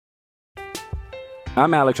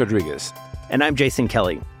I'm Alex Rodriguez. And I'm Jason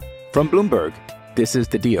Kelly. From Bloomberg, this is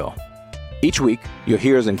The Deal. Each week, you'll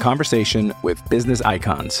hear us in conversation with business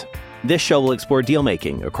icons. This show will explore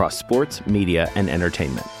deal-making across sports, media, and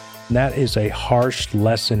entertainment. That is a harsh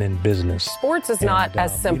lesson in business. Sports is not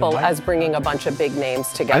as simple as bringing a bunch of big names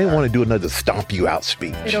together. I didn't want to do another stomp you out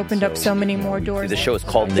speech. It opened up so many more doors. The show is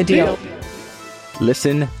called The Deal.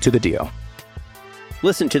 Listen to The Deal.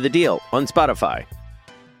 Listen to The Deal on Spotify.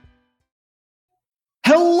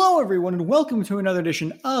 Hello, everyone, and welcome to another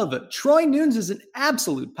edition of Troy Nunes is an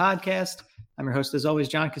Absolute Podcast. I'm your host, as always,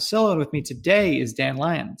 John Cassillo, and with me today is Dan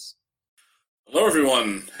Lyons. Hello,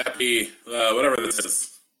 everyone. Happy, whatever this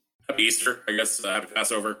is. Happy Easter, I guess. Happy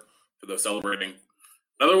Passover for those celebrating.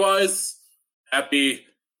 Otherwise, happy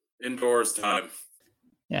indoors time.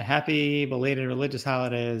 Yeah, happy belated religious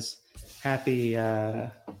holidays. Happy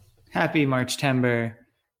March-tember.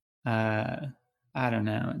 I don't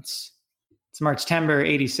know. It's March-tember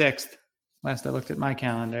 86th. Last I looked at my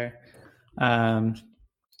calendar. And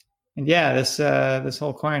yeah, this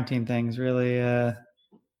whole quarantine thing's really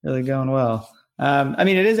going well. I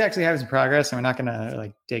mean, it is actually having some progress, and we're not going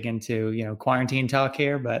to dig into, quarantine talk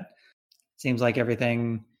here, but it seems like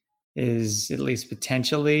everything is at least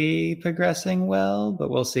potentially progressing well, but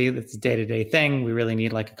we'll see. That's a day-to-day thing. We really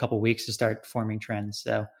need a couple weeks to start forming trends.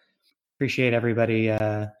 So appreciate everybody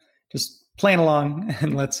just playing along,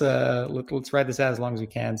 and let's ride this out as long as we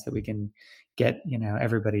can so that we can get,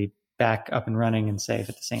 everybody back up and running and safe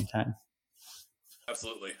at the same time.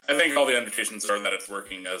 Absolutely. I think all the indications are that it's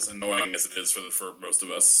working, as annoying as it is for most of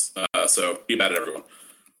us. So be bad at everyone.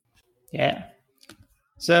 Yeah.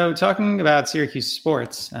 So talking about Syracuse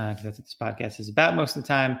sports, because that's what this podcast is about most of the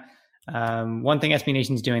time. One thing SB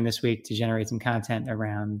Nation's doing this week to generate some content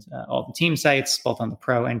around all the team sites, both on the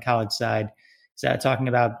pro and college side, is talking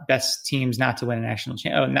about best teams not to win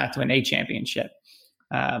not to win a championship.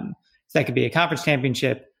 So that could be a conference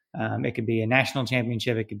championship. It could be a national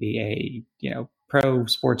championship. It could be a, pro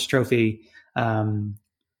sports trophy. On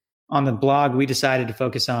the blog, we decided to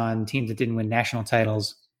focus on teams that didn't win national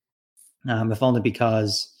titles, if only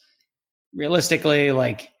because realistically,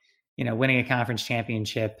 winning a conference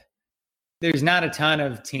championship, there's not a ton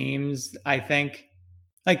of teams, I think.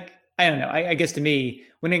 I don't know. I guess to me,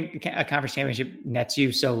 winning a conference championship nets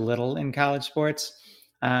you so little in college sports.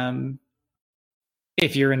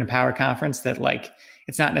 If you're in a power conference, that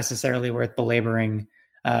it's not necessarily worth belaboring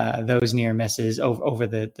those near misses over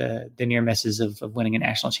the near misses of winning a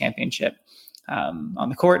national championship on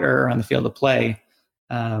the court or on the field of play.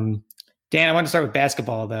 Dan, I want to start with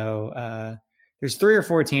basketball, though. There's 3 or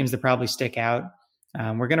 4 teams that probably stick out.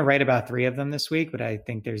 We're going to write about 3 of them this week, but I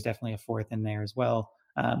think there's definitely a 4th in there as well.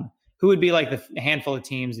 Who would be the handful of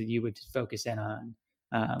teams that you would focus in on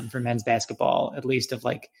for men's basketball, at least of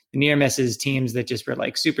the near misses, teams that just were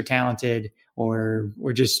super talented or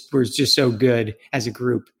were just so good as a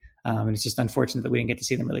group. And it's just unfortunate that we didn't get to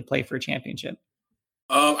see them really play for a championship.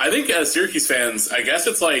 I think as Syracuse fans, I guess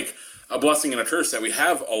it's a blessing and a curse that we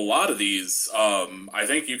have a lot of these. I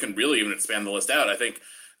think you can really even expand the list out. I think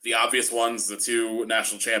the obvious ones, the 2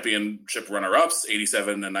 national championship runner-ups,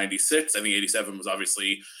 87 and 96. I think 87 was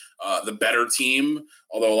obviously the better team,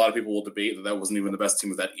 although a lot of people will debate that wasn't even the best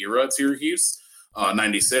team of that era at Syracuse.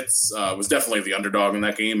 96 was definitely the underdog in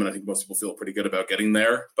that game, and I think most people feel pretty good about getting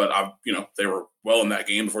there. But, they were well in that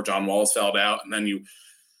game before John Walls fouled out. And then you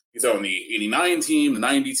throw in the 89 team, the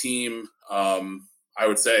 90 team, I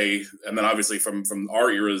would say, and then obviously from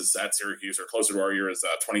our eras at Syracuse, or closer to our eras,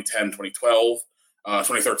 2010, 2012,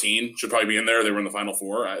 2013 should probably be in there. They were in the Final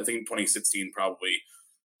Four. I think 2016 probably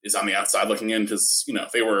is on the outside looking in because,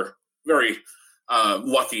 they were very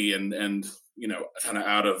lucky and kind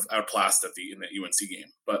of outclassed in that UNC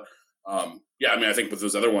game. But, I think with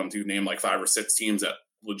those other ones, you name 5 or 6 teams that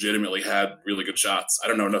legitimately had really good shots. I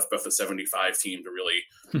don't know enough about the 75 team to really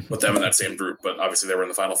put them in that same group, but obviously they were in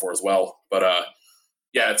the Final Four as well. But,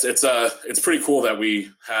 it's pretty cool that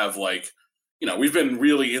we have we've been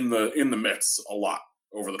really in the mix a lot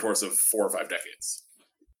over the course of 4 or 5 decades.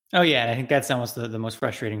 Oh yeah, I think that's almost the most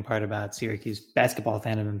frustrating part about Syracuse basketball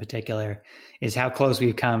fandom in particular is how close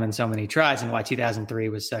we've come in so many tries, and why 2003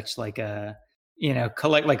 was such a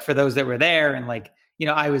for those that were there, and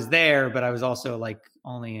I was there, but I was also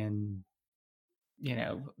only in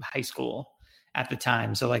high school at the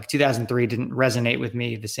time, so 2003 didn't resonate with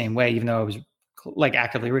me the same way, even though I was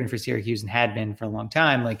actively rooting for Syracuse and had been for a long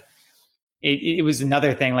time. It was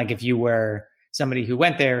another thing. If you were somebody who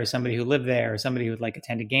went there, or somebody who lived there, or somebody who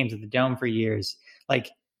attended games at the Dome for years,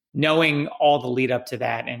 knowing all the lead up to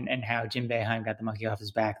that and how Jim Boeheim got the monkey off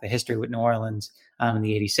his back, the history with New Orleans in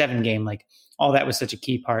the 87 game, like all that was such a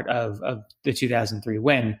key part of the 2003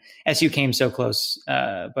 win. SU came so close,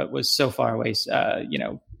 but was so far away, a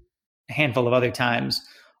handful of other times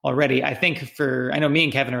already. I think I know me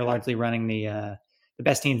and Kevin are largely running the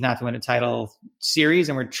best teams not to win a title series,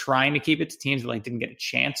 and we're trying to keep it to teams that like didn't get a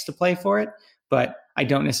chance to play for it. But I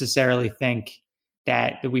don't necessarily think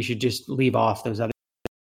that we should just leave off those other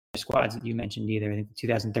squads that you mentioned either. I think the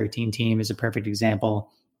 2013 team is a perfect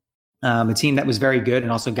example. A team that was very good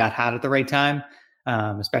and also got hot at the right time,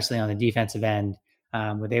 especially on the defensive end,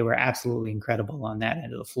 where they were absolutely incredible on that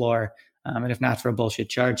end of the floor. And if not for a bullshit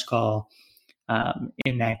charge call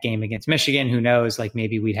in that game against Michigan, who knows, like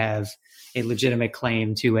maybe we'd have a legitimate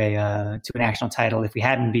claim to a national title if we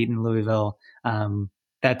hadn't beaten Louisville.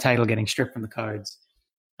 That title getting stripped from the cards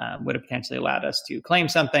would have potentially allowed us to claim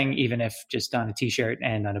something, even if just on a T-shirt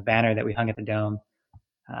and on a banner that we hung at the Dome.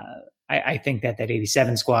 I think that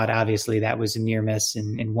 87 squad, obviously, that was a near miss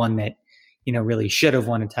and one that, really should have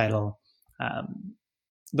won a title.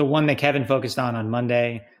 The one that Kevin focused on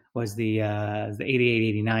Monday was the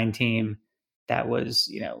 88-89 team. That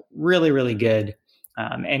was, really, really good.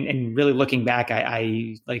 And really looking back,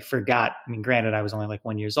 I forgot. I mean, granted, I was only like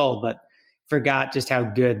 1 year old, but forgot just how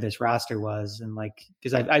good this roster was. And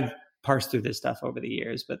because I've parsed through this stuff over the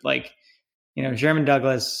years, but Sherman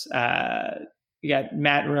Douglas, you got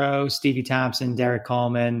Matt Rowe, Stevie Thompson, Derek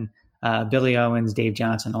Coleman, Billy Owens, Dave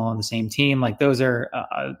Johnson, all on the same team. Like those are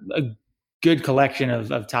a good collection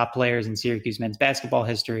of top players in Syracuse men's basketball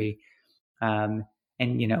history. And,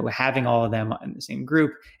 having all of them in the same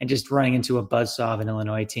group and just running into a buzzsaw of an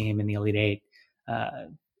Illinois team in the Elite Eight.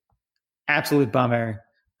 Absolute bummer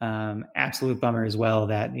as well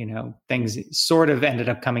that, things sort of ended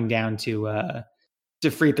up coming down to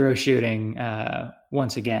free throw shooting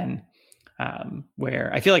once again, where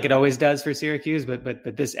I feel like it always does for Syracuse,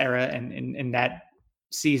 but this era and in that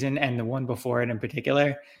season and the one before it in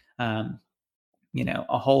particular, a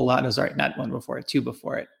whole lot. No, sorry, not one before it, two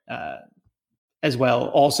before it as well.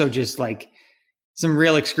 Also just like some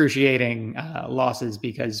real excruciating losses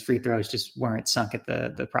because free throws just weren't sunk at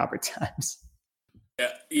the proper times.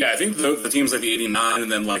 Yeah, I think the teams like the 89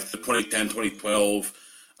 and then like the 2010, 2012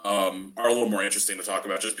 are a little more interesting to talk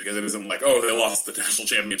about just because it isn't like, oh, they lost the national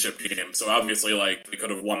championship game. So obviously like they could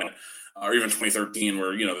have won it. Or even 2013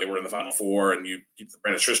 where, they were in the Final Four and the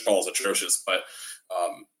Brandon Trish call is atrocious. But,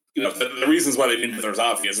 the reasons why they didn't do it was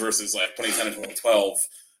obvious versus like 2010 and 2012,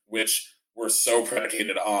 which were so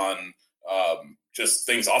predicated on just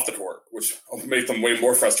things off the court, which made them way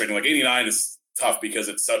more frustrating. Like 89 is tough because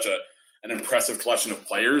it's such an impressive collection of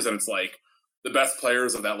players, and it's like the best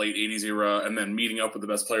players of that late 80s era and then meeting up with the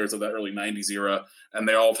best players of that early 90s era, and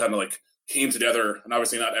they all kind of like came together. And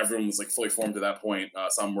obviously not everyone was like fully formed at that point.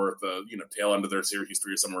 Some were at the tail end of their Syracuse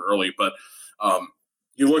career, some were early, but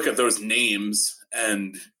you look at those names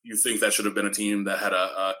and you think that should have been a team that had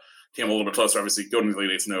came a little bit closer. Obviously going to the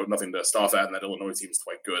Elite Eight's nothing to scoff at, and that Illinois team is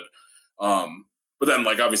quite good. But then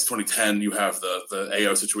like obviously 2010 you have the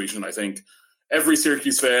AO situation. I think every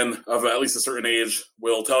Syracuse fan of at least a certain age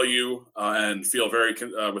will tell you and feel very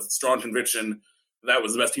with strong conviction that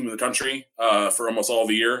was the best team in the country for almost all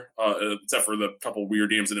the year, except for the couple weird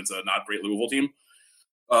games and it's a not great Louisville team.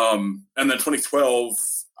 And then 2012,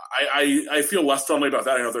 I feel less strongly about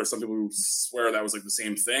that. I know there are some people who swear that was like the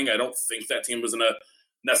same thing. I don't think that team was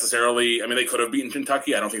necessarily. I mean, they could have beaten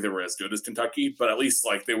Kentucky. I don't think they were as good as Kentucky, but at least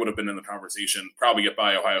like they would have been in the conversation. Probably get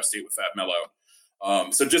by Ohio State with Fat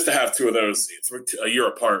Mello. So just to have two of those a year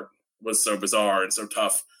apart was so bizarre and so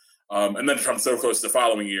tough. And then to come so close the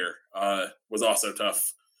following year was also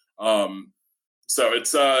tough. So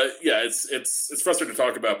it's frustrating to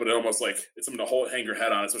talk about, but it almost like it's something to hang your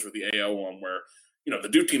head on, especially with the AO one where, the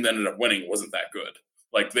Duke team that ended up winning wasn't that good.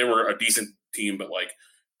 Like they were a decent team, but like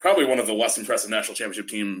probably one of the less impressive national championship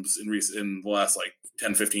teams in the last like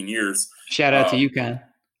 10, 15 years. Shout out to UConn.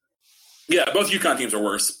 Yeah, both UConn teams are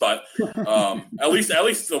worse, but at least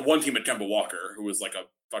the one team at Kemba Walker, who was like a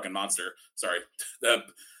fucking monster. Sorry,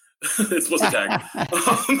 it's supposed to tag.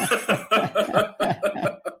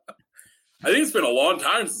 I think it's been a long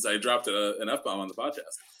time since I dropped an F-bomb on the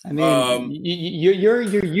podcast. I mean, you're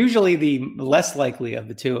usually the less likely of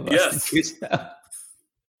the two of us. Yes.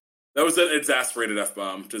 That was an exasperated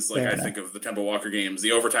F-bomb. Just like I think of the Kemba Walker games,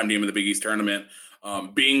 the overtime game in the Big East tournament.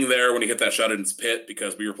 Being there when he hit that shot in his pit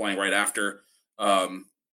because we were playing right after,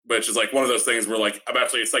 which is like one of those things where like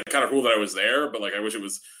it's like kind of cool that I was there, but like I wish it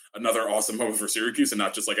was another awesome moment for Syracuse and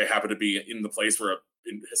not just like I happened to be in the place where a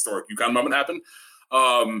historic UConn moment happened.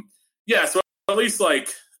 So at least like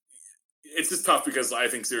it's just tough because I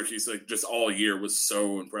think Syracuse, like, just all year was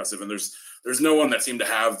so impressive, and there's no one that seemed to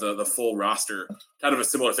have the full roster. Kind of a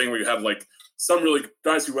similar thing where you had like some really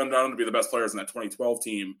guys who went on to be the best players in that 2012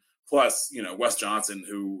 team, plus, you know, Wes Johnson,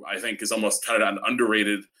 who I think is almost kind of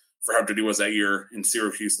underrated for how good he was that year in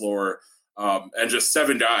Syracuse lore, and just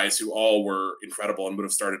 7 guys who all were incredible and would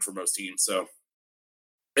have started for most teams. So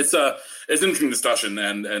it's an interesting discussion,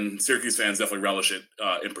 and Syracuse fans definitely relish it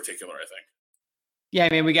in particular, I think. Yeah, I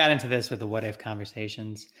mean, we got into this with the what if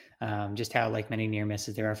conversations, just how like many near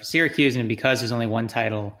misses there are for Syracuse, and because there's only one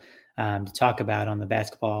title to talk about on the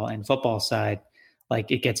basketball and football side, like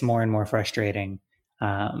it gets more and more frustrating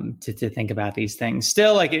to think about these things.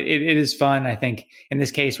 Still, like it is fun. I think in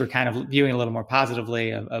this case, we're kind of viewing a little more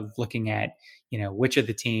positively of looking at, you know, which of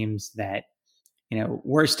the teams that, you know,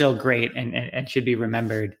 were still great and should be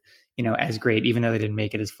remembered, you know, as great, even though they didn't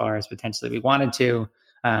make it as far as potentially we wanted to.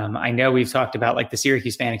 I know we've talked about like the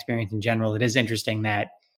Syracuse fan experience in general. It is interesting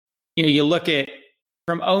that, you know, you look at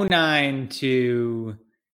from 2009 to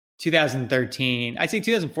 2013, I'd say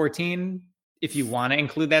 2014, if you want to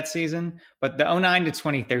include that season, but the 2009 to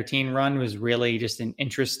 2013 run was really just an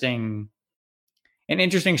interesting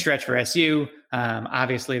stretch for SU.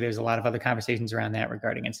 Obviously there's a lot of other conversations around that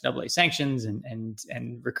regarding NCAA sanctions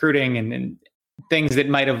and recruiting and things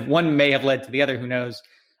that one may have led to the other, who knows?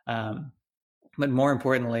 But more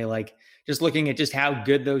importantly, like just looking at just how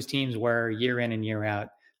good those teams were year in and year out,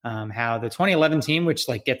 how the 2011 team, which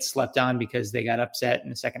like gets slept on because they got upset in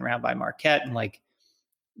the second round by Marquette, and like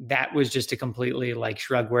that was just a completely like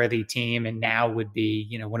shrug-worthy team, and now would be,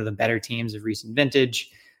 you know, one of the better teams of recent vintage.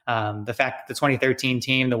 The fact that the 2013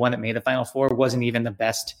 team, the one that made the Final Four, wasn't even the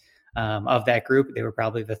best of that group. They were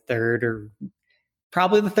probably the third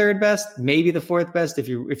best, maybe the fourth best if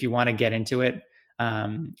you want to get into it.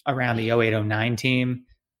 Around the 08-09 team.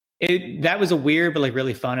 That was a weird, but like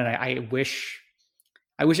really fun. And I wish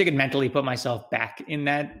I could mentally put myself back in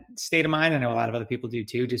that state of mind. I know a lot of other people do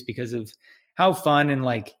too, just because of how fun and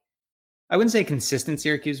like, I wouldn't say consistent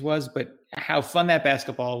Syracuse was, but how fun that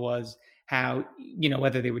basketball was, how, you know,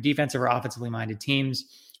 whether they were defensive or offensively minded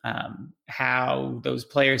teams, how those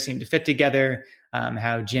players seemed to fit together,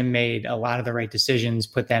 how Jim made a lot of the right decisions,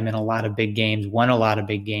 put them in a lot of big games, won a lot of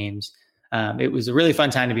big games. It was a really fun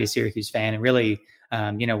time to be a Syracuse fan, and really,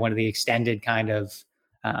 you know, one of the extended kind of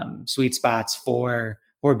sweet spots for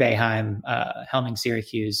Boeheim helming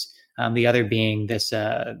Syracuse. The other being this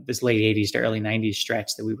late 80s to early 90s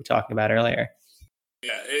stretch that we were talking about earlier.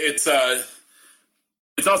 Yeah, it's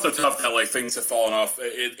also tough that like things have fallen off.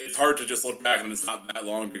 It's hard to just look back, and it's not that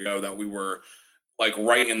long ago that we were like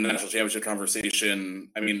right in the national championship conversation.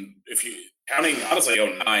 I mean, if you counting honestly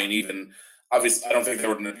 09 even. Obviously, I don't think they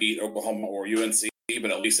were going to beat Oklahoma or UNC,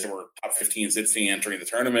 but at least they were top 15, 16 entering the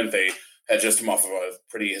tournament. They had just come off of a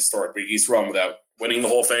pretty historic Big East run without winning the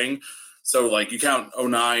whole thing. So, like, you count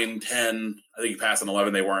 09, 10, I think you passed in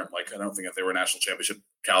 11. They weren't, like, I don't think that they were a national championship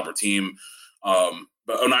caliber team.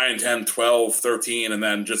 But 09, 10, 12, 13, and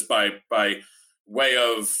then just by way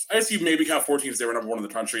of, I guess you maybe count 14 because they were number one in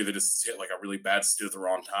the country. They just hit, like, a really bad stint at the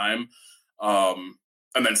wrong time.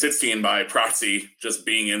 And then 16 by proxy, just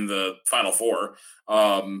being in the Final Four.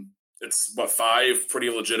 It's 5 or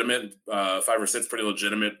 6 pretty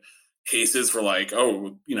legitimate cases for like,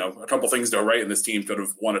 oh, you know, a couple things go right and this team could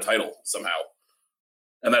have won a title somehow.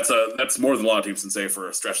 And that's more than a lot of teams can say for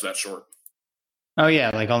a stretch that short. Oh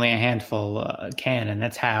yeah, like only a handful can, and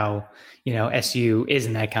that's how, you know, SU is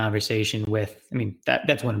in that conversation with. I mean,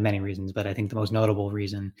 that's one of many reasons, but I think the most notable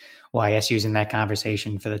reason why SU is in that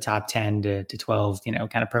conversation for the top 10 to 12, you know,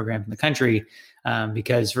 kind of program in the country,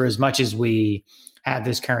 because for as much as we have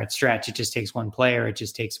this current stretch, it just takes one player. It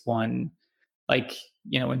just takes one, like,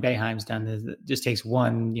 you know, when Boeheim's done, it just takes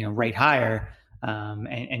one, you know, right hire.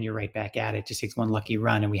 And you're right back at it. It just takes one lucky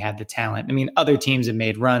run, and we have the talent. I mean, other teams have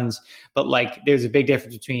made runs, but like there's a big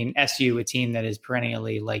difference between SU, a team that is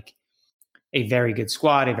perennially like a very good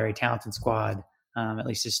squad, a very talented squad, at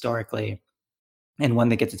least historically, and one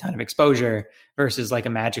that gets a ton of exposure, versus like a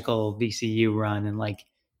magical VCU run. And like,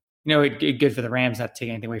 you know, it good for the Rams, not to take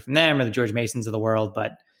anything away from them or the George Masons of the world,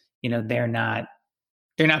 but you know, they're not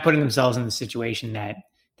putting themselves in the situation that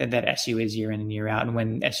SU is year in and year out. And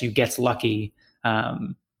when SU gets lucky,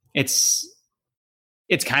 it's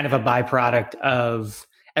kind of a byproduct of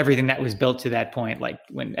everything that was built to that point. Like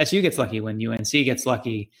when SU gets lucky, when UNC gets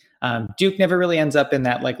lucky, Duke never really ends up in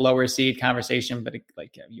that like lower seed conversation, but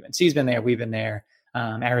like UNC's been there, we've been there.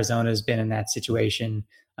 Arizona's been in that situation.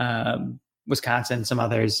 Wisconsin, some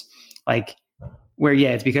others, like where, yeah,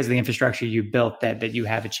 it's because of the infrastructure you built that you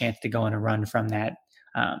have a chance to go on a run from that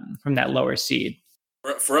lower seed.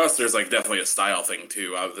 For us, there's like definitely a style thing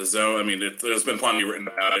too. The zone, I mean, there's been plenty written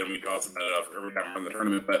about it, and we talked about it every time we're in the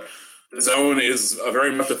tournament. But the zone is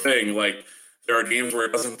very much a thing. Like there are games where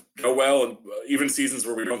it doesn't go well, and even seasons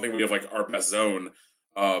where we don't think we have like our best zone.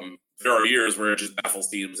 There are years where it just baffles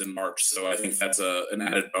teams in March. So I think that's an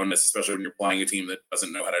added bonus, especially when you're playing a team that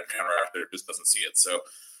doesn't know how to counteract it or just doesn't see it. So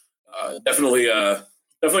definitely a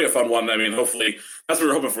fun one. I mean, hopefully that's what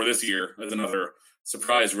we're hoping for this year as another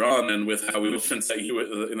surprise run. And with how we went in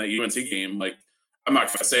that UNC game, like I'm not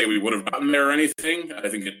going to say we would have gotten there or anything. I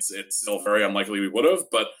think it's still very unlikely we would have.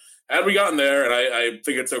 But had we gotten there, and I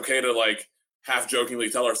think it's okay to like half jokingly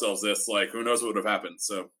tell ourselves this, like who knows what would have happened.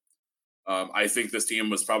 So I think this team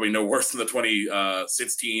was probably no worse than the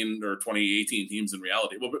 2016 or 2018 teams in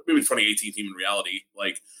reality. Well, maybe 2018 team in reality.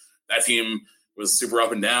 Like that team was super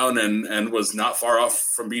up and down and was not far off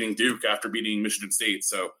from beating Duke after beating Michigan State.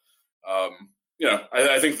 So,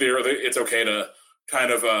 I think it's okay to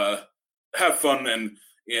kind of have fun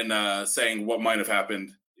in saying what might have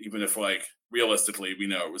happened, even if like realistically we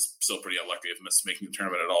know it was still pretty unlucky of miss making the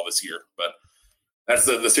tournament at all this year. But that's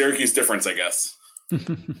the Syracuse difference, I guess.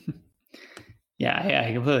 Yeah,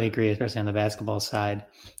 I completely agree, especially on the basketball side.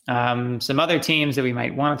 Some other teams that we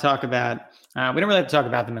might want to talk about. We don't really have to talk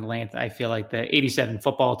about them in length. I feel like the 87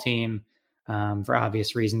 football team, for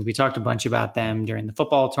obvious reasons. We talked a bunch about them during the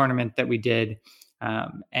football tournament that we did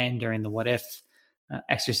and during the what if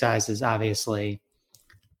exercises, obviously.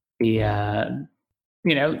 If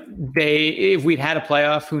we'd had a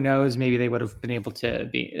playoff, who knows, maybe they would have been able to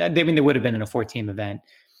be, they would have been in a 4-team event.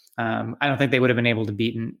 I don't think they would have been able to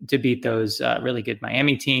beat those really good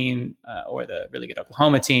Miami team or the really good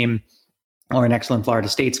Oklahoma team or an excellent Florida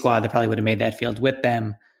State squad that probably would have made that field with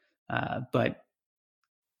them. But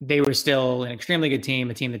they were still an extremely good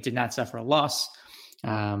team, a team that did not suffer a loss,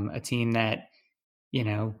 a team that,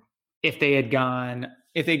 if they'd gone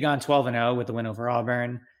 12-0 with the win over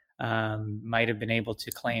Auburn, might have been able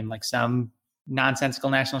to claim like some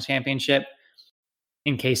nonsensical national championship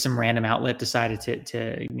in case some random outlet decided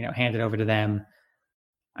to hand it over to them.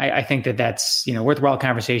 I think that's, worthwhile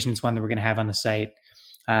conversations, one that we're going to have on the site.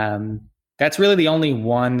 That's really the only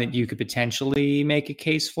one that you could potentially make a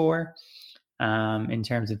case for in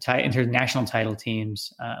terms of national title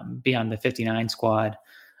teams beyond the 59 squad.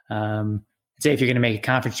 I'd say if you're going to make a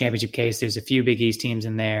conference championship case, there's a few Big East teams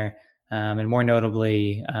in there. And more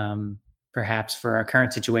notably, perhaps for our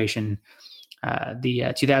current situation,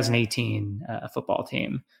 the 2018 football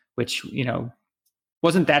team, which,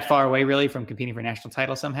 wasn't that far away really from competing for a national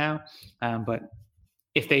title somehow. But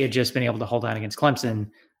if they had just been able to hold on against Clemson,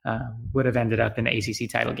 would have ended up in the ACC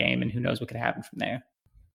title game, and who knows what could happen from there.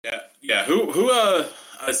 Yeah. Who I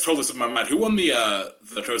was told this in my mind. Who won the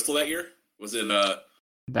Coastal that year? Was it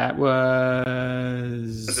that was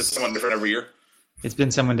is it someone different every year? It's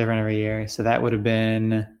been someone different every year. So that would have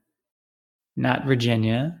been not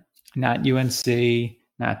Virginia, not UNC,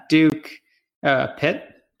 not Duke, Pitt.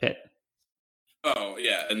 Oh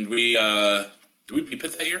yeah, and we did we beat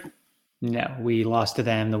Pitt that year? No, we lost to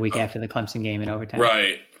them the week after the Clemson game in overtime.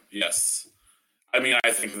 Right. Yes. I mean,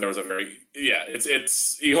 I think there was a very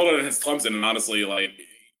it's you hold it against Clemson, and honestly, like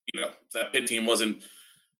that Pitt team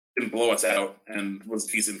didn't blow us out and was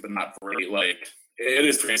decent, but not great. Like it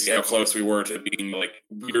is crazy how close we were to being like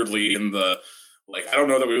weirdly in the I don't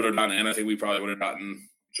know that we would have gotten anything. We probably would have gotten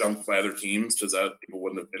jumped by other teams because people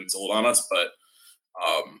wouldn't have been sold on us. But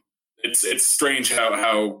it's strange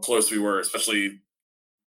how close we were, especially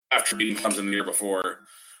after beating Clemson the year before.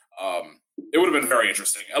 It would have been very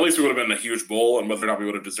interesting. At least we would have been a huge bowl, and whether or not we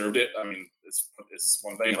would have deserved it, I mean, it's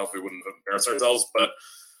one thing. Hopefully we wouldn't have embarrassed ourselves. But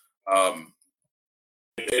I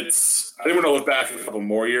think we're going to look back in a couple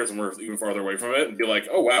more years and we're even farther away from it and be like,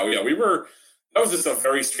 oh, wow, yeah, that was just a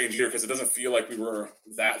very strange year because it doesn't feel like we were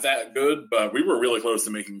that good, but we were really close to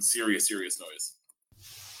making serious noise.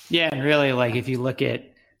 Yeah, and really, if you look at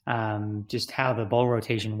just how the bowl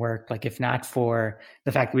rotation worked, if not for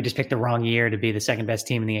the fact that we just picked the wrong year to be the second best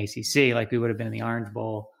team in the ACC, we would have been in the Orange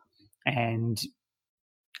Bowl. And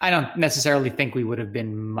I don't necessarily think we would have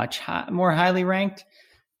been much more highly ranked,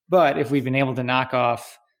 but if we've been able to knock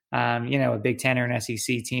off, a Big Ten or an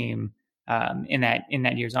SEC team in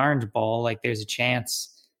that year's Orange Bowl, there's a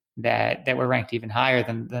chance that we're ranked even higher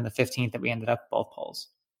than the 15th that we ended up both polls.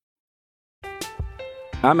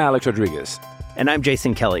 I'm Alex Rodriguez. And I'm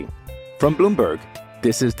Jason Kelly. From Bloomberg,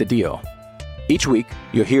 this is The Deal. Each week,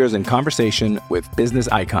 you'll hear us in conversation with business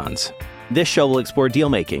icons. This show will explore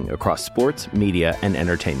deal-making across sports, media, and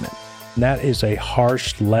entertainment. That is a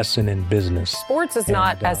harsh lesson in business. Sports is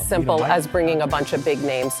not as simple as bringing a bunch of big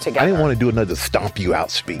names together. I didn't want to do another stomp you out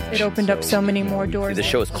speech. It opened up so many more doors. The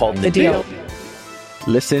show is called The Deal.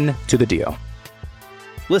 Listen to the Deal.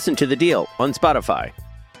 Listen to the Deal on Spotify.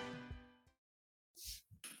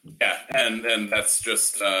 Yeah, and that's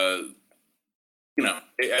just, I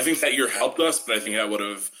think that year helped us, but I think that would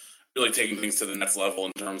have really taken things to the next level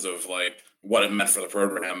in terms of like what it meant for the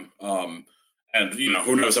program. And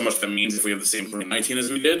who knows how much that means if we have the same 2019 as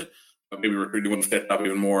we did, but maybe recruiting wouldn't fit up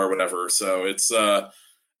even more or whatever. So it's the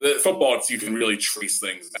football. You can really trace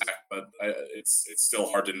things back, but it's still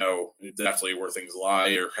hard to know exactly where things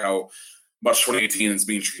lie or how much 2018 is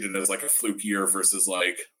being treated as like a fluke year versus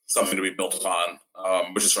like something to be built upon,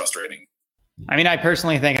 which is frustrating. I mean, I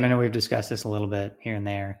personally think, and I know we've discussed this a little bit here and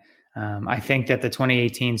there, I think that the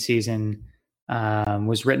 2018 season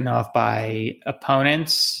was written off by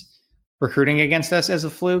opponents recruiting against us as a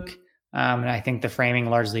fluke. And I think the framing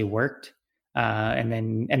largely worked. And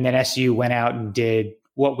then SU went out and did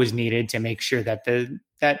what was needed to make sure that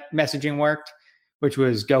that messaging worked, which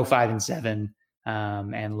was go 5-7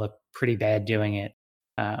 and look pretty bad doing it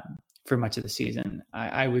for much of the season.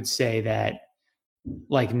 I would say that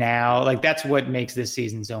like now, like that's what makes this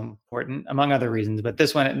season so important, among other reasons. But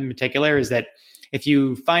this one in particular is that if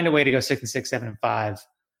you find a way to go 6-6,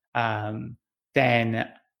 7-5, then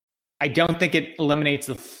I don't think it eliminates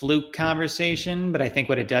the fluke conversation, but I think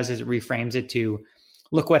what it does is it reframes it to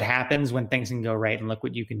look what happens when things can go right and look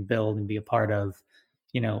what you can build and be a part of,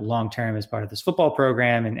 long-term as part of this football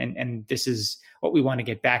program. And this is what we want to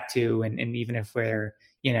get back to. And even if we're,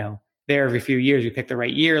 there every few years, we pick the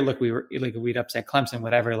right year, look, we'd upset Clemson,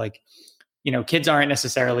 whatever, kids aren't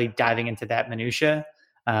necessarily diving into that minutia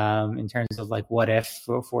in terms of like what if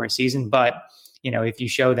for a season. But, if you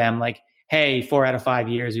show them like, hey, 4 out of 5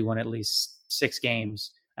 years, we won at least 6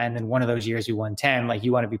 games. And then one of those years we won 10, like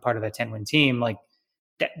you want to be part of that 10-win team. Like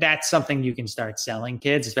that's something you can start selling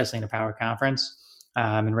kids, especially in a power conference.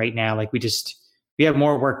 And right now, like we have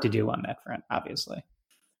more work to do on that front, obviously.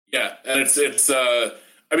 Yeah. And it's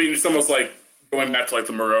almost like going back to like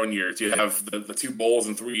the Marone years. You have the 2 bowls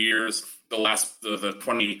in 3 years. The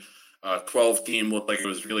 2012 team looked like it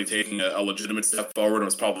was really taking a legitimate step forward and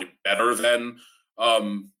was probably better than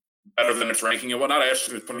its ranking and whatnot. I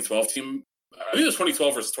actually think the 2012 team, I think the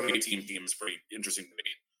 2012 versus 2018 team is pretty interesting to me.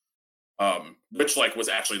 Which like was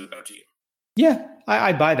actually the better team. Yeah,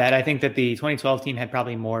 I buy that. I think that the 2012 team had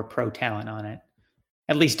probably more pro talent on it,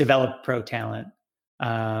 at least developed pro talent,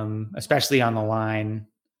 especially on the line.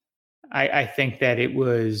 I think that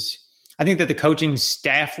the coaching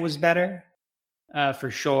staff was better,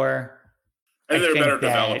 for sure. And they're better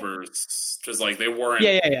developers, just like they weren't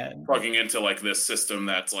plugging into like this system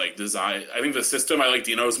that's like designed. I think the system I like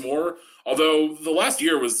Dino's more, although the last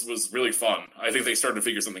year was really fun. I think they started to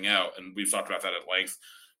figure something out, and we've talked about that at length.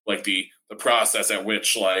 Like the process at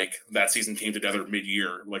which like that season came together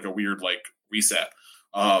mid-year, like a weird like reset.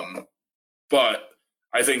 But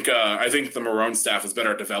I think the Marone staff is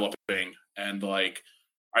better at developing, and like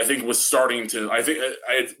I think was starting to. I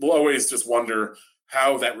will always just wonder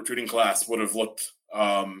how that recruiting class would have looked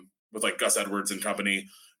with like Gus Edwards and company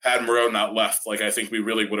had Marone not left. Like I think we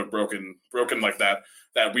really would have broken like that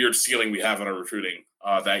weird ceiling we have in our recruiting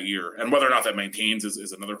that year. And whether or not that maintains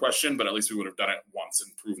is another question, but at least we would have done it once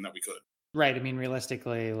and proven that we could. Right. I mean,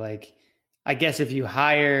 realistically, like I guess if you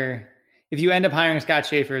end up hiring Scott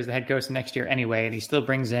Schaefer as the head coach next year anyway, and he still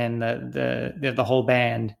brings in the whole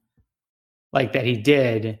band like that he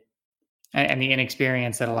did, and the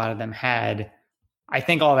inexperience that a lot of them had, I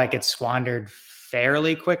think all that gets squandered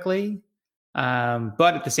fairly quickly.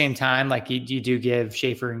 But at the same time, like you do give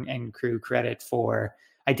Schaefer and crew credit for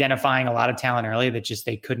identifying a lot of talent early that just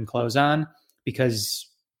they couldn't close on because,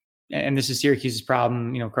 and this is Syracuse's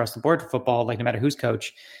problem, across the board for football, like no matter who's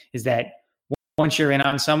coach, is that once you're in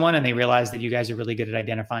on someone and they realize that you guys are really good at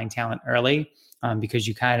identifying talent early, because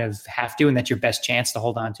you kind of have to, and that's your best chance to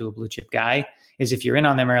hold on to a blue chip guy, is if you're in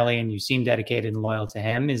on them early and you seem dedicated and loyal to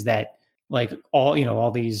him, is that like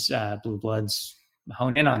all these blue bloods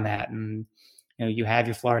hone in on that. And, you have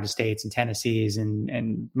your Florida States and Tennessees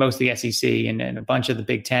and most of the SEC and a bunch of the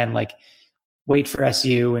Big Ten, like wait for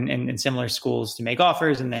SU and similar schools to make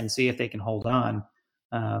offers and then see if they can hold on.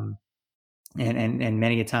 And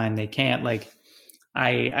many a time they can't. Like,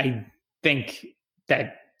 I think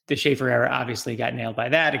that the Schaefer era obviously got nailed by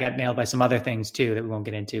that. It got nailed by some other things too that we won't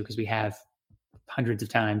get into because we have hundreds of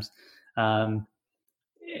times.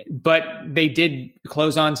 But they did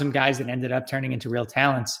close on some guys that ended up turning into real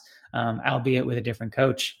talents, albeit with a different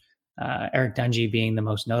coach, Eric Dungy being the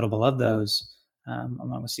most notable of those,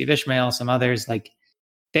 along with Steve Ishmael, some others. Like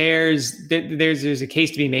there's a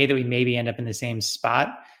case to be made that we maybe end up in the same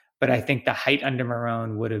spot, but I think the height under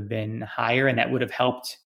Marone would have been higher, and that would have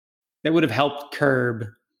helped curb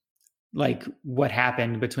like what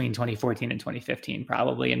happened between 2014 and 2015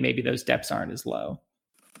 probably, and maybe those depths aren't as low.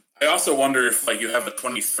 I also wonder if like you have a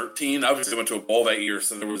 2013, obviously went to a bowl that year,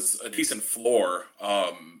 so there was a decent floor.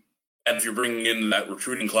 And if you're bringing in that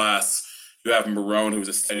recruiting class, you have Marrone, who's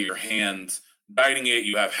a steadier hand guiding it.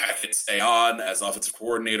 You have Hackett stay on as offensive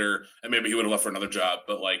coordinator, and maybe he would have left for another job.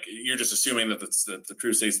 But like you're just assuming that the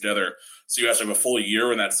crew stays together, so you have to have a full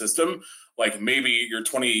year in that system. Like maybe your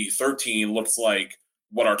 2013 looks like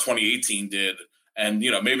what our 2018 did, and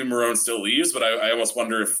maybe Marrone still leaves, but I almost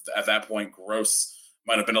wonder if at that point Gross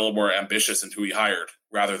might have been a little more ambitious in who he hired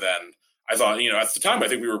rather than I thought. At the time I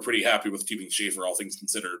think we were pretty happy with keeping Schaefer, all things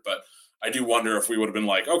considered, but I do wonder if we would have been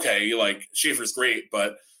like, okay, like Schaefer's great,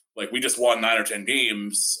 but like we just won 9 or 10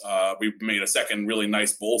 games. We made a second really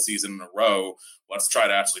nice bowl season in a row. Let's try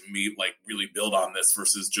to actually really build on this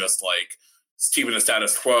versus just like keeping the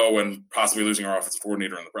status quo and possibly losing our offensive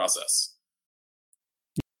coordinator in the process.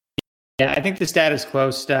 Yeah, I think the status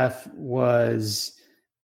quo stuff was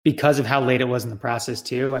because of how late it was in the process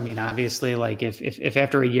too. I mean, obviously, like if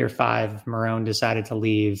after a year 5, Marrone decided to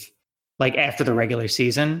leave, like after the regular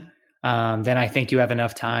season, then I think you have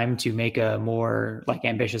enough time to make a more like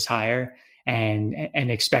ambitious hire and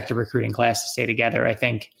expect a recruiting class to stay together. I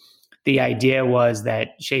think the idea was that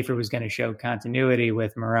Schaefer was going to show continuity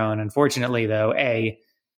with Marrone. Unfortunately, though,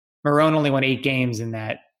 Marrone only won 8 games in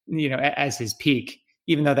that, as his peak,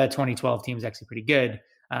 even though that 2012 team is actually pretty good.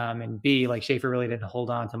 And B, like Schaefer really didn't hold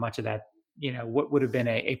on to much of that, what would have been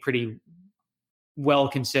a pretty well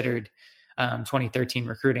considered 2013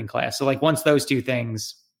 recruiting class. So like once those two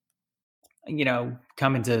things,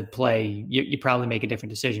 come into play, you probably make a different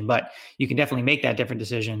decision, but you can definitely make that different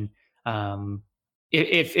decision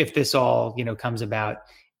if this all, comes about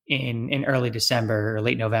in early December or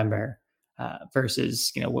late November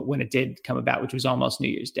versus, when it did come about, which was almost New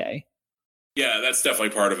Year's Day. Yeah, that's definitely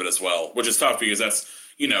part of it as well, which is tough because that's,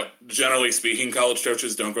 generally speaking, college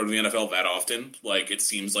coaches don't go to the NFL that often. Like it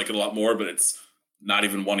seems like it a lot more, but it's not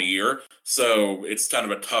even one a year. So it's kind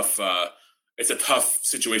of a tough, it's a tough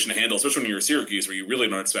situation to handle, especially when you're at Syracuse where you really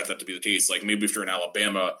don't expect that to be the case. Like maybe if you're in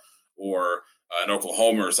Alabama or in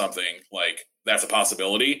Oklahoma or something, like that's a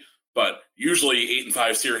possibility. But usually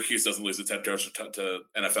 8-5 Syracuse doesn't lose its head coach to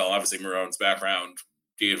NFL. Obviously Marrone's background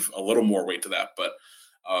gave a little more weight to that, but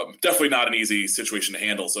definitely not an easy situation to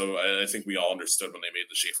handle. So I think we all understood when they made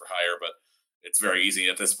the Schaefer hire, but it's very easy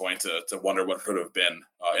at this point to wonder what could have been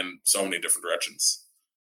in so many different directions.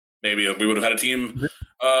 Maybe we would have had a team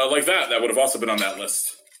like that would have also been on that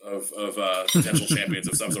list of potential champions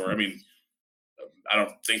of some sort. I mean, I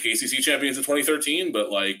don't think ACC champions in 2013,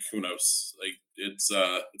 but like who knows? Like it's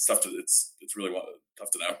tough to it's really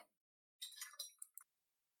tough to know.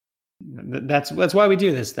 That's why we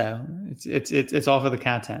do this, though. It's all for the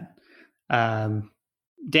content.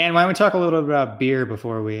 Dan, why don't we talk a little bit about beer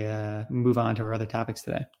before we move on to our other topics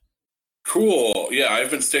today? Cool. Yeah, I've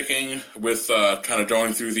been sticking with kind of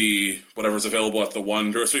going through the whatever's available at the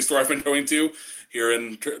one grocery store I've been going to here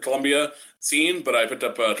in Columbia scene, but I picked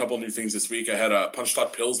up a couple new things this week. I had a Punch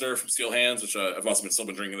Top Pilsner from Steel Hands, which I've also still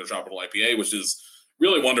been drinking their Tropical IPA, which is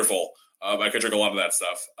really wonderful. I could drink a lot of that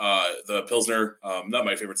stuff. The Pilsner, not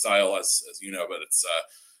my favorite style, as you know, but it's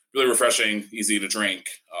really refreshing, easy to drink.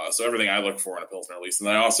 So everything I look for in a Pilsner, at least. And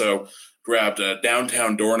then I also grabbed a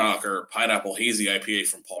Downtown Doorknocker Pineapple Hazy IPA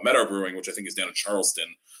from Palmetto Brewing, which I think is down in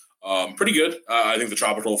Charleston. Pretty good. I think the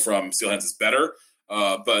Tropical from Steel Hands is better,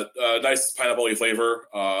 but nice pineapple-y flavor,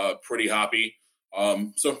 pretty hoppy.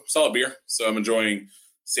 So solid beer. So I'm enjoying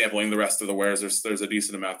sampling the rest of the wares. There's a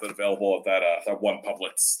decent amount that's available of that one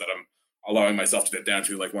Publix that I'm allowing myself to get down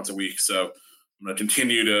to like once a week. So I'm going to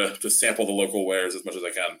continue to sample the local wares as much as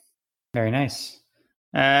I can. Very nice.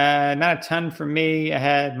 Not a ton for me. I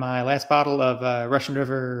had my last bottle of Russian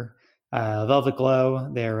River Velvet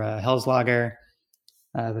Glow, their Hell's Lager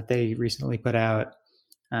that they recently put out.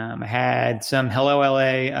 I had some Hello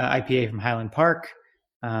LA IPA from Highland Park.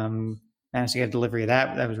 Managed to get a delivery of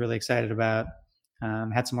that. I was really excited about.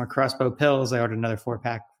 Had some more Crossbow Pills. I ordered another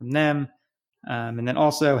 4-pack from them. And then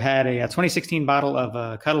also had a 2016 bottle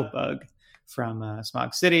of Cuddlebug from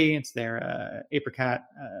Smog City. It's their apricot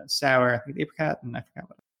sour. I think apricot, and I forgot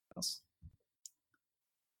what else.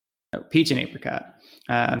 Oh, peach and apricot.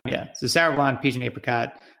 So sour blonde, peach and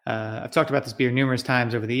apricot. I've talked about this beer numerous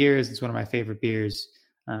times over the years. It's one of my favorite beers,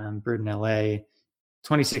 brewed in LA.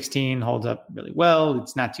 2016 holds up really well.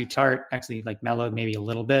 It's not too tart, actually like mellowed maybe a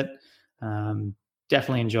little bit.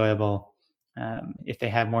 Definitely enjoyable. If they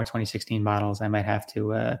have more 2016 bottles, I might have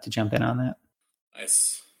to jump in on that.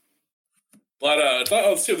 Nice.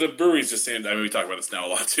 The breweries just seem, we talk about this now a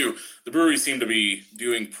lot too. The breweries seem to be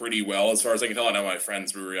doing pretty well as far as I can tell. I know my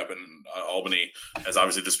friend's brewery up in Albany has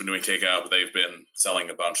obviously just been doing takeout, but they've been selling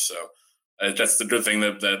a bunch. So that's the good thing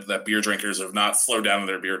that beer drinkers have not slowed down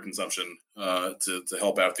their beer consumption to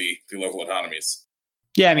help out the local economies.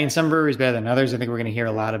 Yeah, I mean, some breweries better than others. I think we're going to hear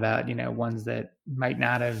a lot about, ones that might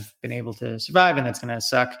not have been able to survive, and that's going to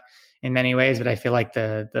suck in many ways. But I feel like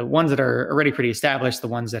the ones that are already pretty established, the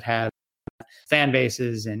ones that have fan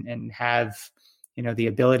bases and have, the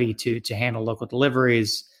ability to handle local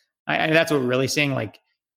deliveries, that's what we're really seeing. Like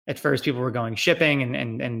at first people were going shipping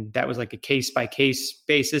and that was like a case by case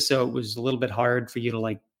basis. So it was a little bit hard for you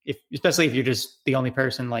to especially if you're just the only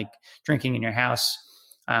person like drinking in your house,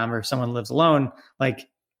 or if someone lives alone, like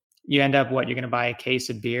you end up you're going to buy a case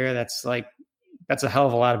of beer. That's a hell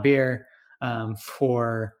of a lot of beer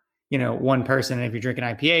for, one person. And if you're drinking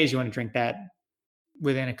IPAs, you want to drink that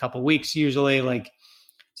within a couple weeks usually.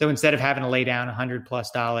 So instead of having to lay down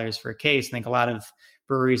 $100+ for a case, I think a lot of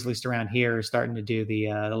breweries, at least around here, are starting to do the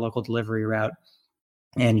local delivery route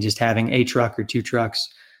and just having a truck or two trucks,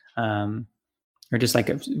 or just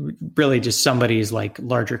really just somebody's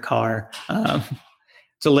larger car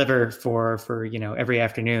deliver for every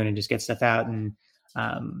afternoon and just get stuff out. And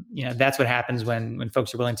that's what happens when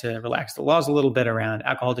folks are willing to relax the laws a little bit around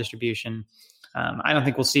alcohol distribution. I don't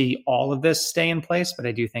think we'll see all of this stay in place, but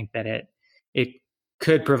I do think that it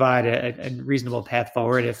could provide a reasonable path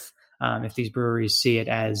forward if these breweries see it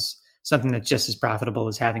as something that's just as profitable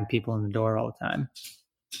as having people in the door all the time.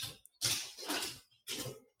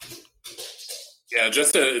 Yeah,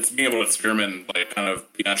 it's being able to experiment, kind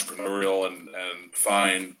of be entrepreneurial and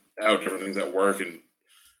find out different things that work. And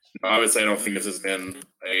obviously, I don't think this has been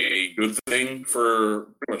a good thing for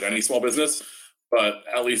pretty much any small business, but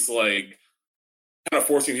at least kind of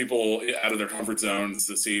forcing people out of their comfort zones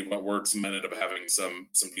to see what works and ended up having some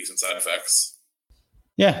decent side effects.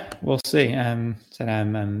 Yeah, we'll see. I'm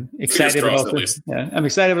excited, but also, I'm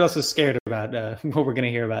excited, but also scared about what we're going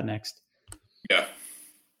to hear about next. Yeah.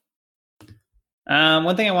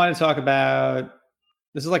 One thing I wanted to talk about,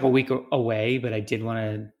 this is a week away, but I did want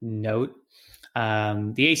to note,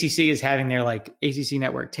 the ACC is having their ACC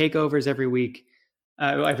network takeovers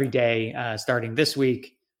every day, starting this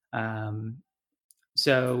week.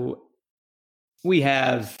 So we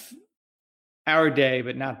have our day,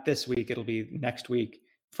 but not this week. It'll be next week,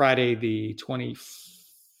 Friday, the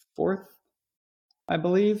 24th, I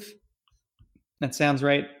believe. That sounds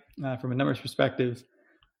right from a numbers perspective.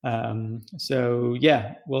 So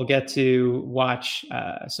yeah, we'll get to watch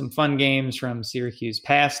some fun games from Syracuse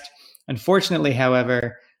past. Unfortunately,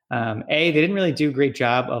 however, A, they didn't really do a great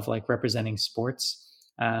job of representing sports.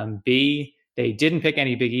 B, they didn't pick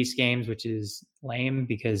any Big East games, which is lame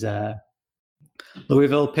because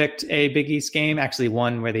Louisville picked a Big East game, actually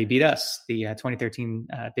one where they beat us, the 2013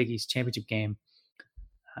 Big East championship game.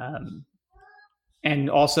 And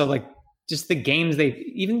also just the games the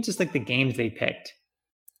games they picked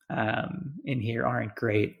in here aren't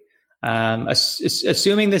great.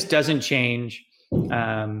 Assuming this doesn't change, we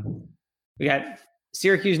got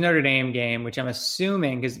Syracuse Notre Dame game, which I'm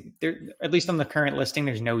assuming, because at least on the current listing,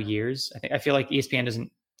 there's no years. I feel like ESPN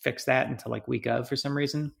doesn't fix that until week of for some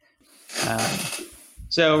reason.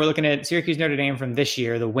 So we're looking at Syracuse Notre Dame from this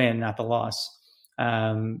year, the win, not the loss.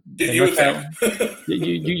 You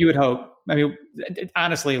would hope. I mean,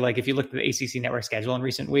 honestly, if you look at the ACC network schedule in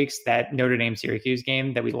recent weeks, that Notre Dame Syracuse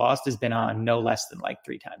game that we lost has been on no less than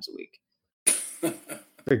 3 times a week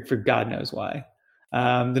for God knows why.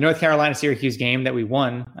 The North Carolina Syracuse game that we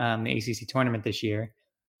won, the ACC tournament this year,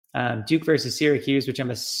 Duke versus Syracuse, which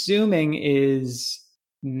I'm assuming is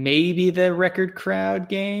maybe the record crowd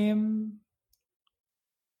game.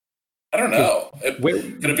 I don't know. Could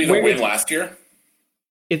it be the win last year?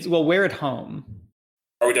 We're at home.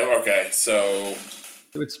 Are we done? Okay, so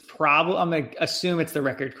it's probably, I'm going to assume it's the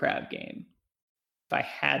record crowd game. If I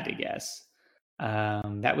had to guess,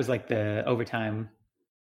 that was the overtime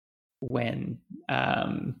win.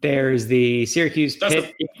 There's the Syracuse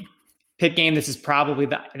Pitt game. This is probably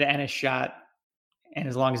the Ennis shot. And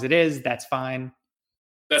as long as it is, that's fine.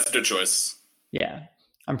 That's a good choice. Yeah.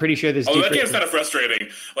 I'm pretty sure there's... that game's kind of frustrating.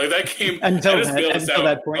 That game until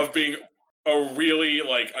that point of being a really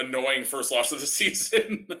annoying first loss of the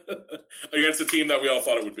season against a team that we all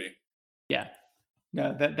thought it would be. Yeah.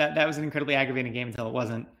 No, that was an incredibly aggravating game until it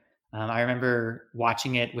wasn't. I remember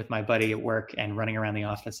watching it with my buddy at work and running around the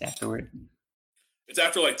office afterward. It's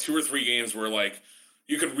after 2 or 3 games where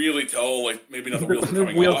you could really tell maybe not the wheels were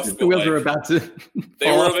coming off. The wheels were about to.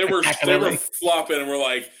 They were flopping, and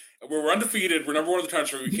we're undefeated. We're number 1 in the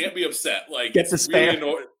country. We can't be upset. Get the spare.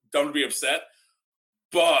 Really dumb to be upset.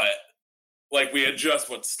 but like we had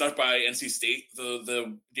just snuck by NC State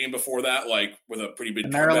the game before that, like with a pretty big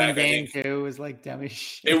the Maryland comeback, game too was like dumb as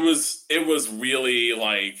shit. It was really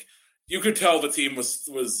like you could tell the team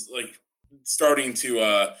was like starting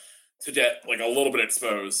to get like a little bit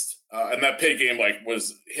exposed, and that Pitt game like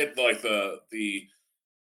was hit like the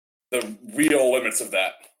real limits of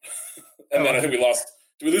that. And then I think we lost.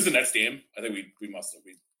 Did we lose the next game? I think we must have.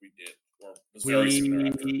 We did. Or it was very soon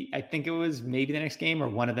thereafter. I think it was maybe the next game or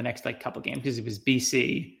one of the next like couple games because it was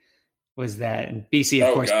BC. Was that and BC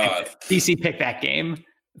of course? BC picked that game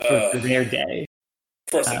for their day.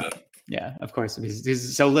 Of course they did. Yeah, of course.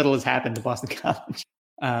 Because so little has happened to Boston College.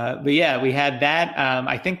 But yeah, we had that.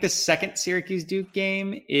 I think the second Syracuse Duke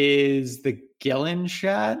game is the Gillen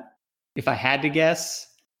shot. If I had to guess.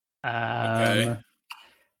 Okay.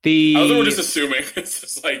 We're just assuming. It's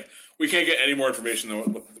just like we can't get any more information than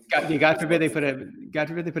what God forbid they put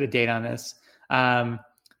a date on this. Dan,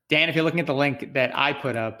 if you're looking at the link that I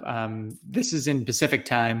put up, this is in Pacific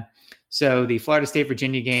time. So the Florida State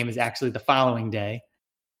Virginia game is actually the following day,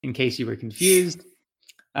 in case you were confused.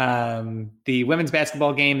 The women's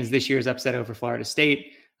basketball game is this year's upset over Florida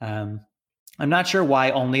State. I'm not sure why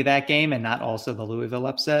only that game and not also the Louisville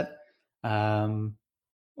upset.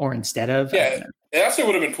 Or instead of. Yeah, it actually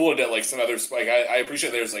would have been cool to get like some other like I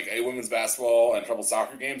appreciate there's like a women's basketball and trouble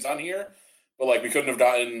soccer games on here, but like we couldn't have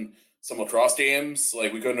gotten some lacrosse games.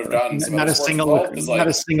 Like we couldn't have gotten some not a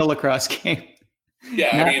single lacrosse game.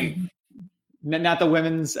 Yeah, not the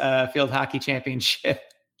women's field hockey championship,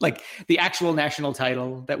 like the actual national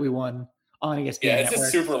title that we won on ESPN. Yeah, it's Network.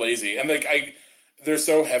 just super lazy, and like they're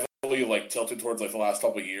so heavily like tilted towards like the last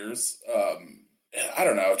couple of years. I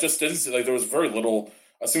don't know. It just didn't like there was very little.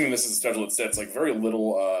 Assuming this is a schedule that sets like very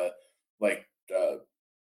little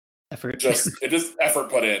effort. Just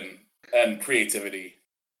effort put in and creativity.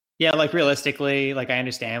 Yeah, like realistically, like I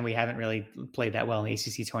understand we haven't really played that well in the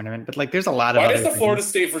ACC tournament, but like there's a lot of. Why is the Florida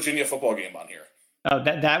State Virginia football game on here? Oh,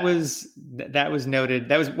 that was noted.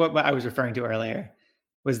 That was what I was referring to earlier.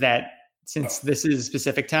 Was that since this is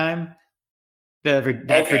specific time,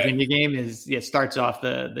 Virginia game starts off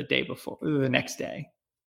the day before the next day.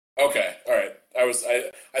 Okay, all right. I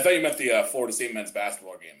thought you meant the Florida State men's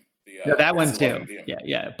basketball game. No, that one too.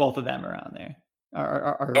 Yeah, both of them are on there.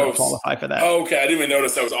 Are qualify for that. Oh, okay. I didn't even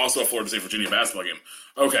notice that was also a Florida State Virginia basketball game.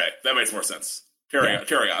 Okay, that makes more sense. Carry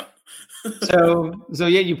on. So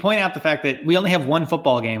yeah, you point out the fact that we only have one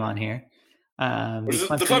football game on here. Which is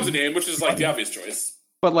the Clemson game, which is like the obvious choice.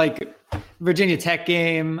 But like Virginia Tech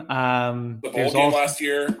game, the bowl game last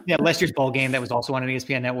year. Yeah, last year's bowl game that was also on an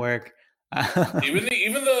ESPN network. even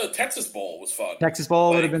the Texas Bowl was fun. Texas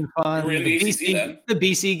Bowl would have been fun. We were in the ACC then. The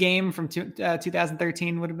BC game from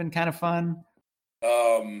 2013 would have been kind of fun.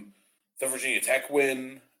 The Virginia Tech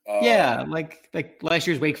win. Yeah, like last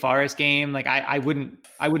year's Wake Forest game. Like I wouldn't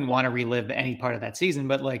want to relive any part of that season,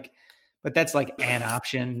 but that's like an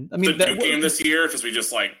option. I mean, the Duke game this year because we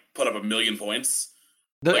just like put up 1 million points.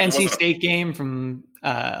 The NC State game from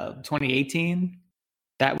 2018.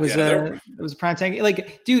 That was it was a prime time.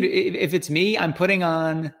 Like, dude, if it's me, I'm putting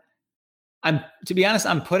on the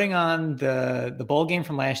bowl game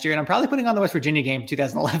from last year, and I'm probably putting on the West Virginia game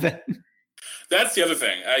 2011. That's the other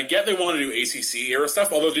thing. I get they want to do ACC era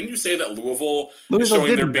stuff. Although, didn't you say that Louisville is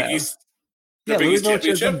showing their Big East? Yeah, Louisville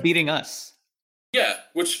has been beating us. Yeah,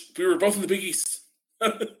 which we were both in the Big East.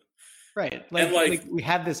 Right. Like we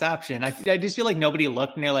have this option. I just feel like nobody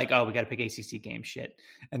looked and they're like, oh, we got to pick ACC game shit.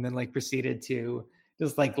 And then like proceeded to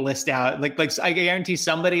just like list out like I guarantee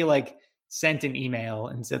somebody like sent an email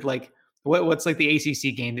and said like, what's like the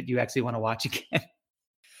ACC game that you actually want to watch again?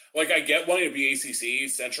 Like I get wanting to be ACC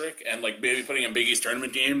centric and like maybe putting in Big East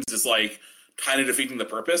tournament games is like kind of defeating the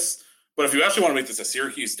purpose. But if you actually want to make this a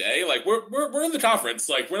Syracuse day, like we're in the conference.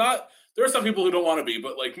 Like we're not. There are some people who don't want to be,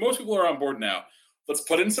 but like most people are on board now. Let's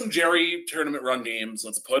put in some Jerry tournament run games.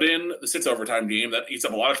 Let's put in the 6 overtime game that eats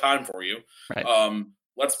up a lot of time for you. Right.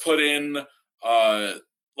 Let's put in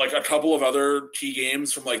like a couple of other key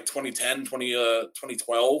games from like 2010,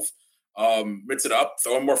 2012. Mix it up,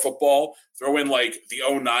 throw in more football, throw in like the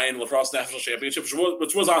 2009 Lacrosse National Championship,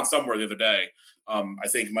 which was on somewhere the other day. I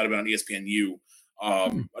think it might have been on ESPNU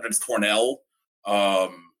against Cornell.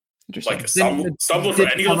 Like some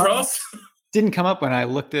any lacrosse. Didn't come up when I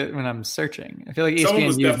looked at when I'm searching. I feel like someone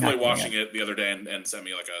was definitely watching it the other day and sent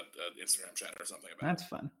me like a Instagram chat or something about That's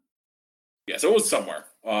fun. Yeah, so it was somewhere.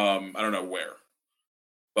 I don't know where,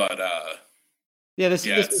 but this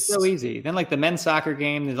is so easy. Then like the men's soccer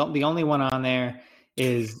game, the only one on there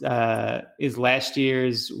is last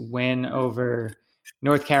year's win over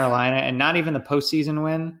North Carolina, and not even the postseason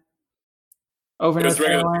win. over It was North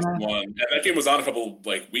the regular Carolina. season one, and that game was on a couple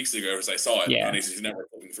weeks ago as I saw it on ACC Network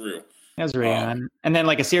looking through. That was really on. And then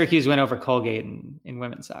a Syracuse win over Colgate in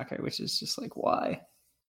women's soccer, which is just why?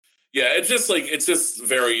 Yeah, it's just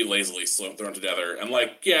very lazily thrown together. And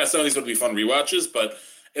some of these would be fun rewatches, but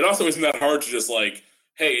it also isn't that hard to just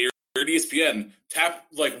hey, you're at ESPN, tap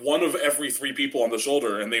one of every three people on the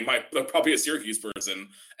shoulder, and they're probably a Syracuse person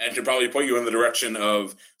and could probably point you in the direction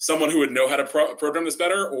of someone who would know how to program this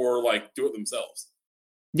better or do it themselves.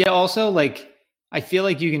 Yeah. Also, I feel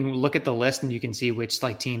like you can look at the list and you can see which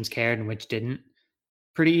teams cared and which didn't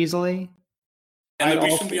pretty easily. And then we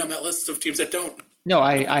shouldn't be on that list of teams that don't. No,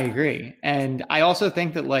 I agree. And I also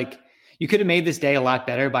think that you could have made this day a lot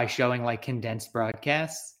better by showing condensed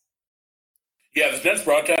broadcasts. Yeah, the condensed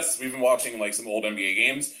broadcasts, we've been watching some old NBA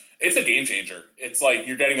games. It's a game changer. It's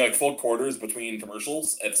you're getting full quarters between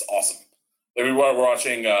commercials. It's awesome. We were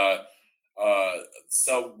watching one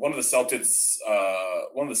of the Celtics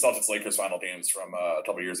Lakers final games from a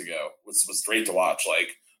couple years ago, which was great to watch.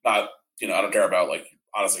 I don't care about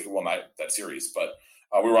honestly who won that series, but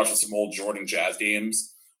we were watching some old Jordan Jazz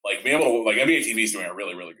games. Being able to NBA TV is doing a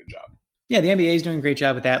really, really good job. Yeah, the NBA is doing a great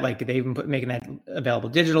job with that. They've been making that available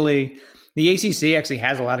digitally. The ACC actually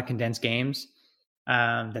has a lot of condensed games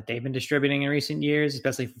that they've been distributing in recent years,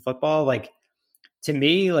 especially for football. To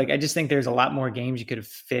me, I just think there's a lot more games you could have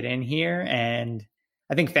fit in here, and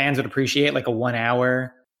I think fans would appreciate a 1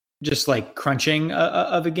 hour just crunching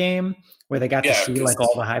of a game where they got to see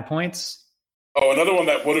all the high points. Oh, another one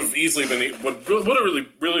that would have easily been would have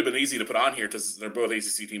really been easy to put on here because they're both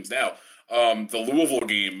ACC teams now. The Louisville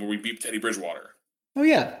game where we beat Teddy Bridgewater. Oh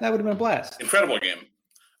yeah, that would have been a blast. Incredible game.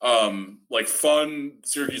 Fun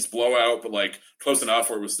Syracuse blowout, but close enough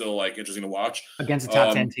where it was still interesting to watch against a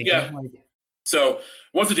top 10 team. Yeah. So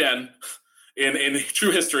once again, in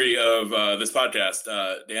true history of this podcast,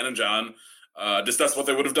 Dan and John discussed what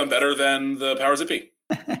they would have done better than the powers that be.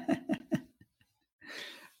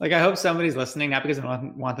 I hope somebody's listening, not because I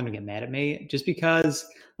want them to get mad at me, just because,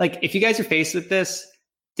 if you guys are faced with this,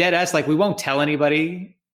 dead ass, we won't tell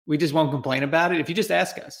anybody. We just won't complain about it. If you just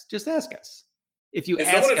ask us. If you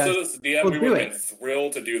ask us, we would have been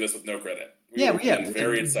thrilled to do this with no credit. We would have been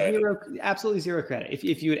very excited. Absolutely zero credit.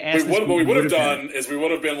 If you had asked what we would have done is we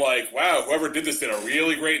would have been wow, whoever did this did a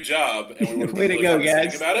really great job. And we would have been really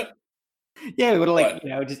excited about it. Yeah, we would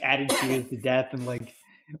have just added cheers to death and way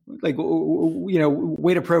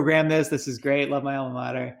to program this. This is great. Love my alma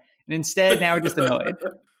mater. And instead, now we're just annoyed.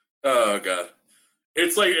 Oh God,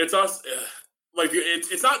 it's it's us.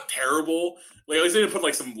 It's not terrible. At least they didn't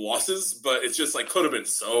put some losses, but it's just could have been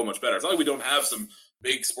so much better. It's not we don't have some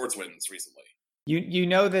big sports wins recently. You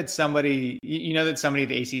know that somebody at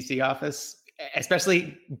the ACC office,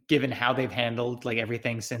 especially given how they've handled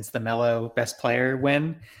everything since the Melo best player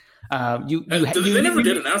win. They never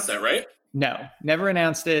did announce that, right? No, never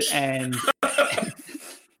announced it, and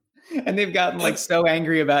and they've gotten so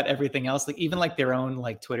angry about everything else. Even their own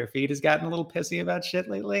Twitter feed has gotten a little pissy about shit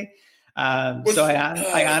lately. So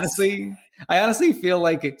I honestly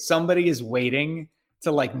feel somebody is waiting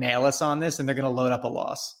to nail us on this, and they're going to load up a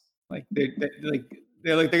loss. They're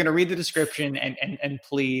going to read the description and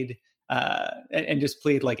plead and just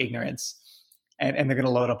plead ignorance, and they're going to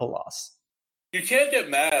load up a loss. You can't get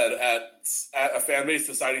mad at a fan base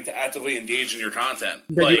deciding to actively engage in your content.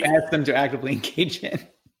 That you ask them to actively engage in.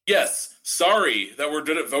 Yes, sorry that we're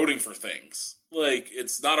good at voting for things.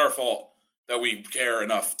 It's not our fault that we care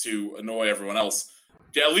enough to annoy everyone else.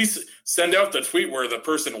 Yeah, at least send out the tweet where the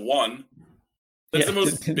person won. That's the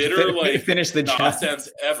most bitter finish the nonsense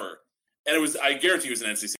ever. And I guarantee it was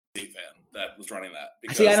an NC State fan that was running that.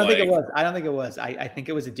 Because, I don't think it was. I think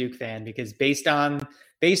it was a Duke fan because based on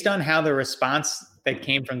how the response that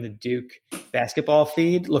came from the Duke basketball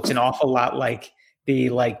feed looks an awful lot like the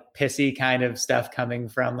pissy kind of stuff coming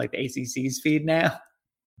from the ACC's feed now.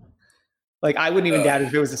 I wouldn't even doubt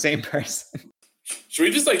if it was the same person. Should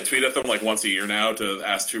we just tweet at them once a year now to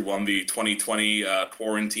ask who won the 2020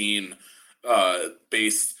 quarantine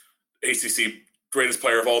based ACC greatest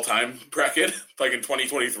player of all time bracket in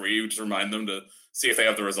 2023? Just remind them to see if they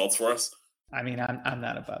have the results for us. I mean, I'm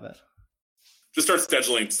not above it. Just start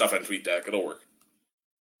scheduling stuff on TweetDeck. It'll work.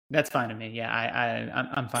 That's fine to me. Yeah,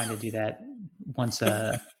 I'm fine to do that once.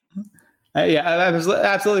 I was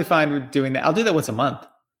absolutely fine with doing that. I'll do that once a month.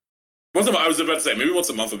 Once a month. I was about to say maybe once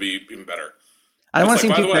a month would be even better. I don't want to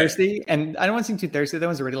seem too thirsty, and I don't want to seem too thirsty. There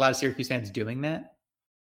was already a lot of Syracuse fans doing that.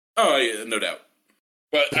 Oh yeah, no doubt.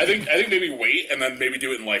 But I think maybe wait and then maybe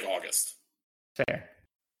do it in August. Fair.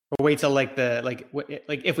 Or wait till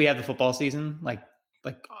if we have the football season,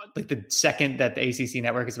 the second that the ACC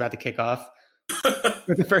network is about to kick off,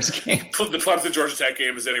 for the first game. The Clemson Georgia Tech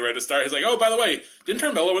game is getting ready to start. He's like, oh, by the way, didn't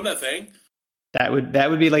Carmelo win that thing? That would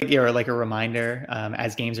be like a reminder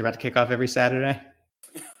as games are about to kick off every Saturday.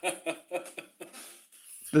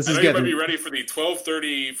 This is I know good. You might be ready for the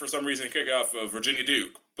 12:30 for some reason kickoff of Virginia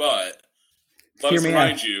Duke, but let us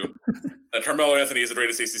remind you that Carmelo Anthony is the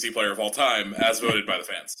greatest ACC player of all time, as voted by the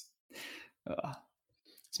fans.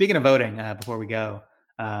 Speaking of voting, before we go,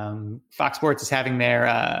 Fox Sports is having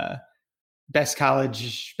their best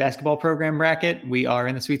college basketball program bracket. We are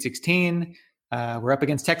in the Sweet 16. We're up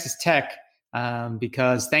against Texas Tech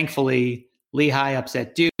because thankfully Lehigh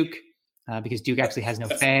upset Duke because Duke actually has no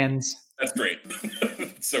fans. That's great.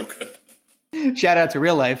 So good. Shout out to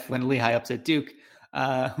real life when Lehigh upset Duke.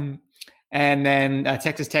 And then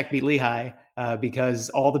Texas Tech beat Lehigh because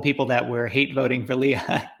all the people that were hate voting for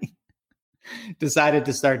Lehigh decided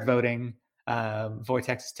to start voting for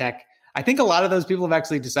Texas Tech. I think a lot of those people have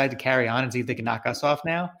actually decided to carry on and see if they can knock us off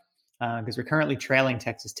now because we're currently trailing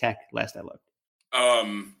Texas Tech last I looked.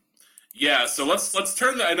 Yeah, so let's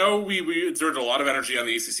turn that. I know we exerted a lot of energy on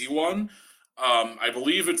the ACC one. I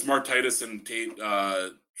believe it's Mark Titus and Tate,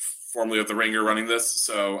 formerly of The Ringer, running this.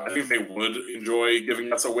 So I think they would enjoy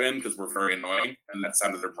giving us a win because we're very annoying, and that's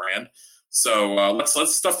sounded their brand. So let's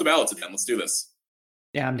stuff the ballots again. Let's do this.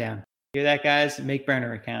 Yeah, I'm down. Hear that, guys? Make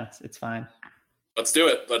burner accounts. It's fine. Let's do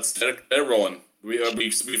it. Let's get it rolling. We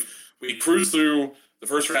cruised through the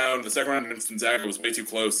first round. The second round against Gonzaga was way too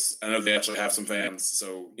close. I know they actually have some fans,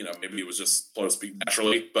 so maybe it was just close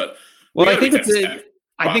naturally. But I think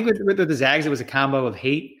with the Zags, it was a combo of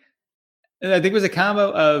hate. And I think it was a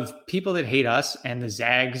combo of people that hate us and the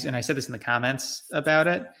Zags. And I said this in the comments about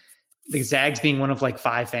it. The Zags being one of like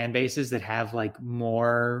 5 fan bases that have like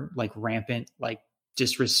more like rampant like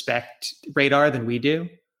disrespect radar than we do.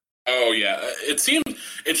 Oh yeah, it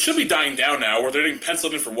should be dying down now where they're getting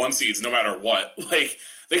penciled in for 1 seeds no matter what. Like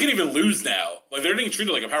they can even lose now. Like they're getting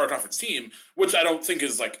treated like a power conference team, which I don't think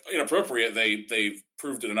is like inappropriate. They've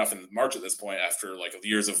proved it enough in March at this point after like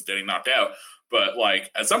years of getting knocked out. But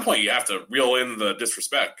like at some point you have to reel in the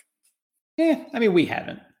disrespect. Yeah, I mean we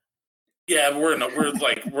haven't. Yeah, but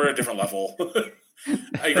we're a different level.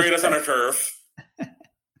 I grade us on our turf.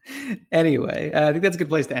 Anyway, I think that's a good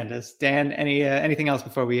place to end us. Dan, anything else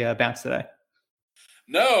before we bounce today?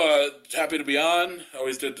 No, happy to be on.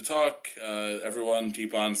 Always good to talk. Everyone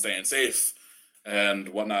keep on staying safe and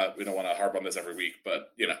whatnot. We don't want to harp on this every week,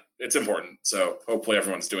 but it's important. So hopefully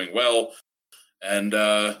everyone's doing well. And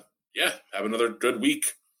have another good week.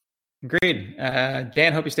 Agreed.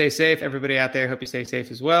 Dan, hope you stay safe. Everybody out there, hope you stay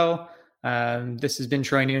safe as well. This has been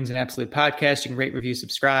Troy Nunes, an Absolute Podcast. You can rate, review,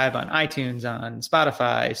 subscribe on iTunes, on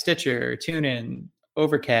Spotify, Stitcher, TuneIn,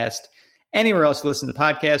 Overcast, anywhere else you listen to the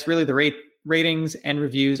podcast. Really, the ratings and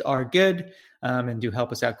reviews are good and do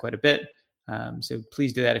help us out quite a bit. So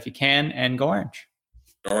please do that if you can, and go Orange.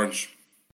 Orange.